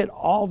to look at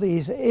all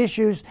these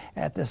issues.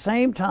 At the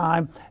same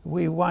time,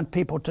 we want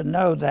people to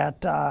know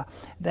that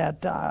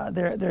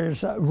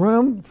there's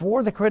room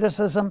for the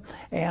criticism,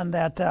 and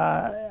that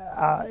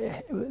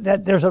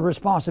there's a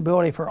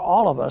responsibility for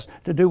all of us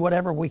to do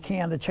whatever we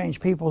can to change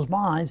people's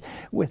minds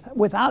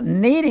without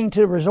needing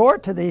to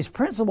resort to these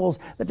principles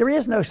that there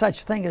is no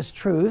such thing as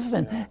truth,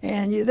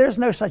 and there's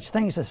no such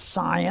things as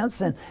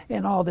science,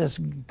 and all this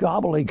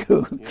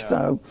gobbledygook. Yeah.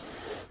 So,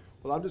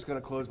 well, I'm just going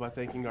to close by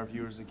thanking our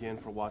viewers again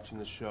for watching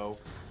the show.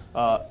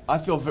 I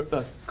feel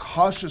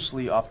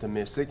cautiously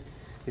optimistic.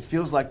 It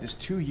feels like this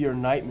 2-year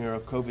nightmare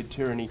of COVID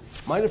tyranny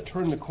might have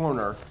turned the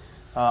corner.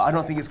 I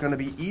don't think it's going to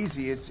be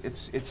easy.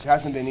 It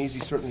hasn't been easy,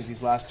 certainly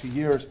these last 2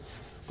 years.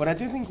 But I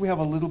do think we have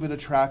a little bit of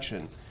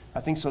traction. I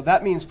think so.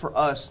 That means for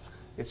us,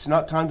 it's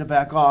not time to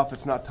back off.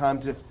 It's not time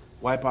to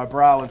wipe our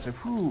brow and say,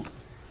 whew,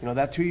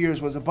 that 2 years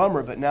was a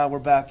bummer, but now we're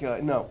back.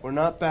 No, we're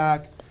not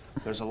back.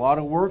 There's a lot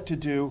of work to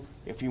do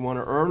if you want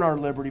to earn our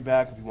liberty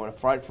back, if you want to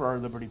fight for our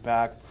liberty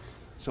back.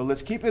 So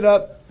let's keep it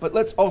up, but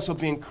let's also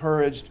be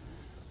encouraged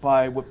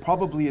by what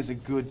probably is a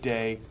good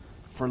day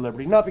for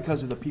liberty, not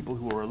because of the people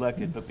who were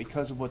elected, but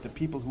because of what the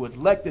people who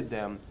elected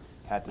them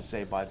had to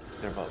say by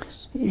their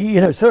votes.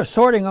 So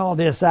sorting all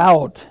this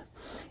out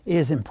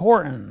is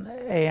important,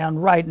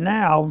 and right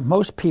now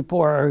most people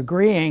are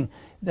agreeing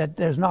that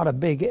there's not a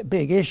big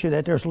issue,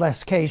 that there's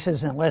less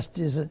cases and less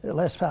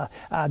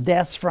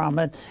deaths from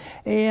it.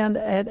 And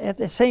at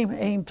the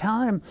same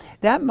time,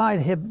 that might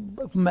have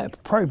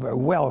probably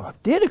well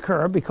did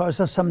occur because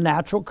of some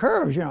natural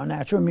curves,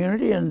 natural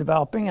immunity and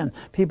developing and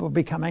people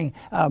becoming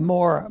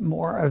more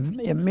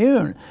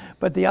immune.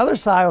 But the other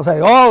side will say,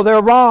 oh,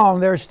 they're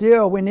wrong,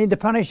 we need to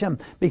punish them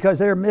because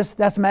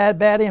that's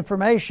bad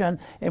information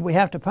and we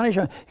have to punish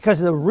them. Because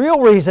the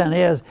real reason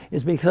is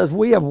because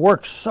we have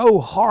worked so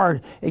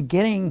hard at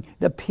getting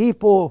the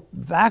people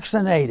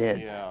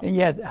vaccinated, and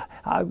yet,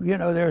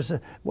 there's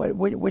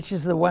which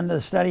is the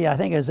study I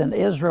think is in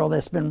Israel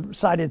that's been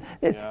cited.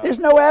 There's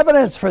no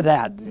evidence for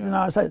that,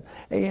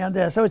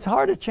 So it's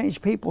hard to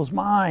change people's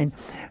mind.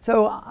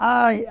 So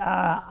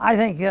I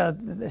think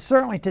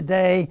certainly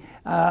today,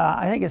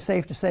 I think it's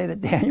safe to say that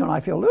Daniel and I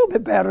feel a little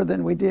bit better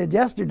than we did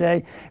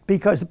yesterday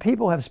because the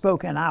people have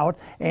spoken out,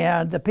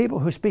 and the people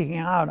who are speaking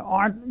out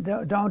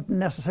don't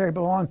necessarily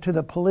belong to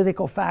the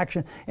political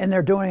faction, and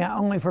they're doing it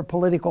only for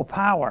political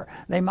power.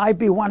 They might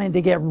be wanting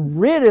to get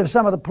rid of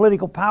some of the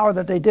political power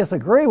that they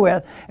disagree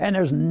with, and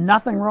there's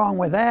nothing wrong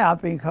with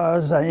that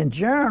because in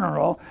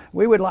general,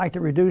 we would like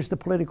to reduce the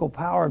political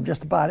power of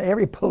just about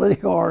every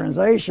political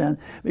organization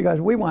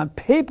because we want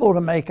people to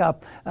make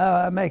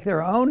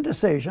their own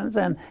decisions,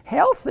 and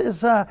health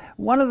is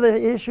one of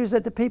the issues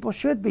that the people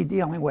should be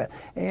dealing with.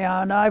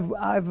 And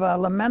I've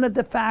lamented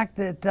the fact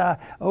that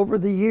over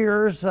the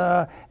years,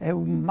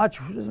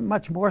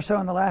 much more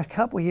so in the last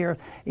couple of years,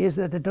 is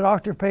that the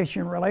doctor-patient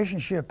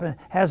relationship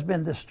has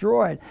been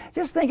destroyed.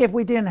 Just think if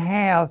we didn't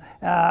have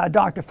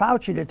Dr.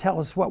 Fauci to tell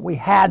us what we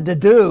had to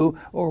do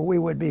or we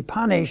would be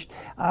punished.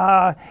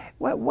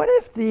 What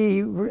if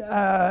the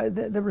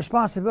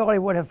responsibility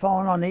would have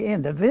fallen on the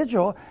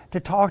individual to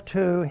talk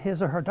to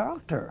his or her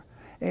doctor?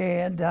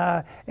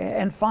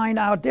 And find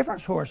out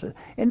different sources.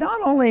 And not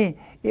only,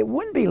 it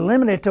wouldn't be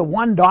limited to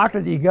one doctor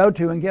that you go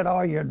to and get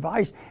all your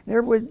advice.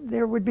 There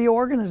would be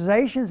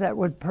organizations that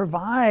would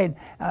provide,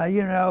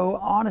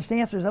 honest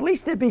answers. At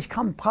least there'd be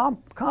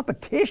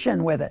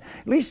competition with it.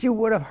 At least you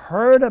would have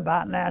heard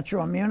about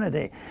natural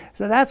immunity.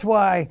 So that's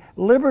why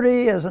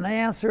liberty is an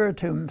answer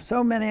to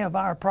so many of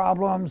our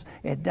problems.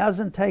 It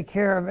doesn't take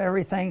care of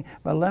everything,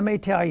 but let me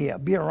tell you,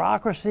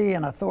 bureaucracy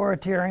and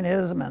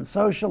authoritarianism and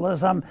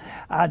socialism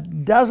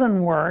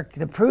doesn't work.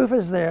 The proof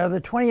is there.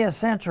 The 20th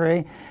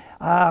century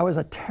was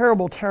a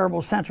terrible,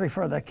 terrible century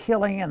for the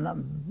killing and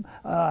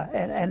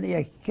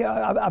the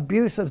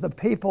abuse of the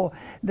people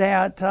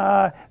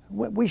that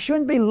we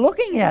shouldn't be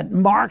looking at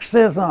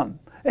Marxism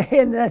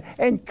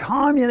and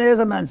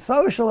communism and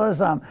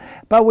socialism,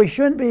 but we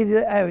shouldn't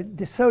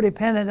be so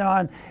dependent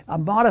on a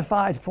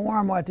modified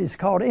form, what is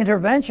called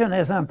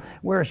interventionism,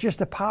 where it's just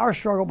a power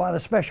struggle by the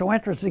special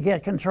interests to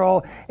get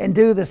control and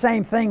do the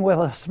same thing with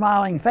a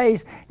smiling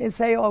face and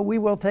say, oh, we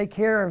will take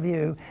care of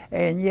you,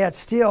 and yet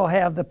still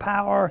have the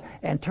power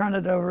and turn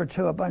it over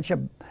to a bunch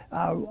of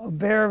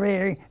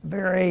very,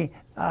 very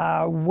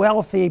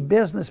wealthy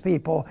business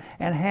people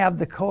and have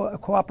the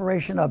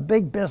cooperation of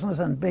big business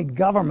and big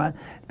government,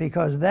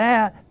 because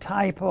that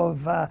type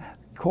of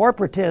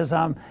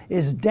corporatism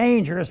is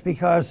dangerous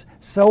because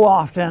so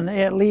often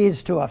it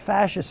leads to a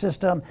fascist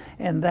system,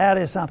 and that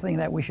is something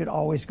that we should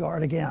always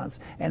guard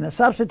against. And the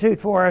substitute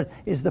for it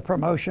is the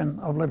promotion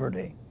of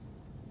liberty.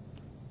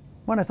 I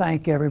want to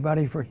thank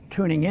everybody for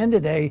tuning in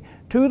today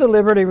to the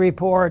Liberty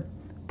Report.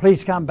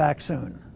 Please come back soon.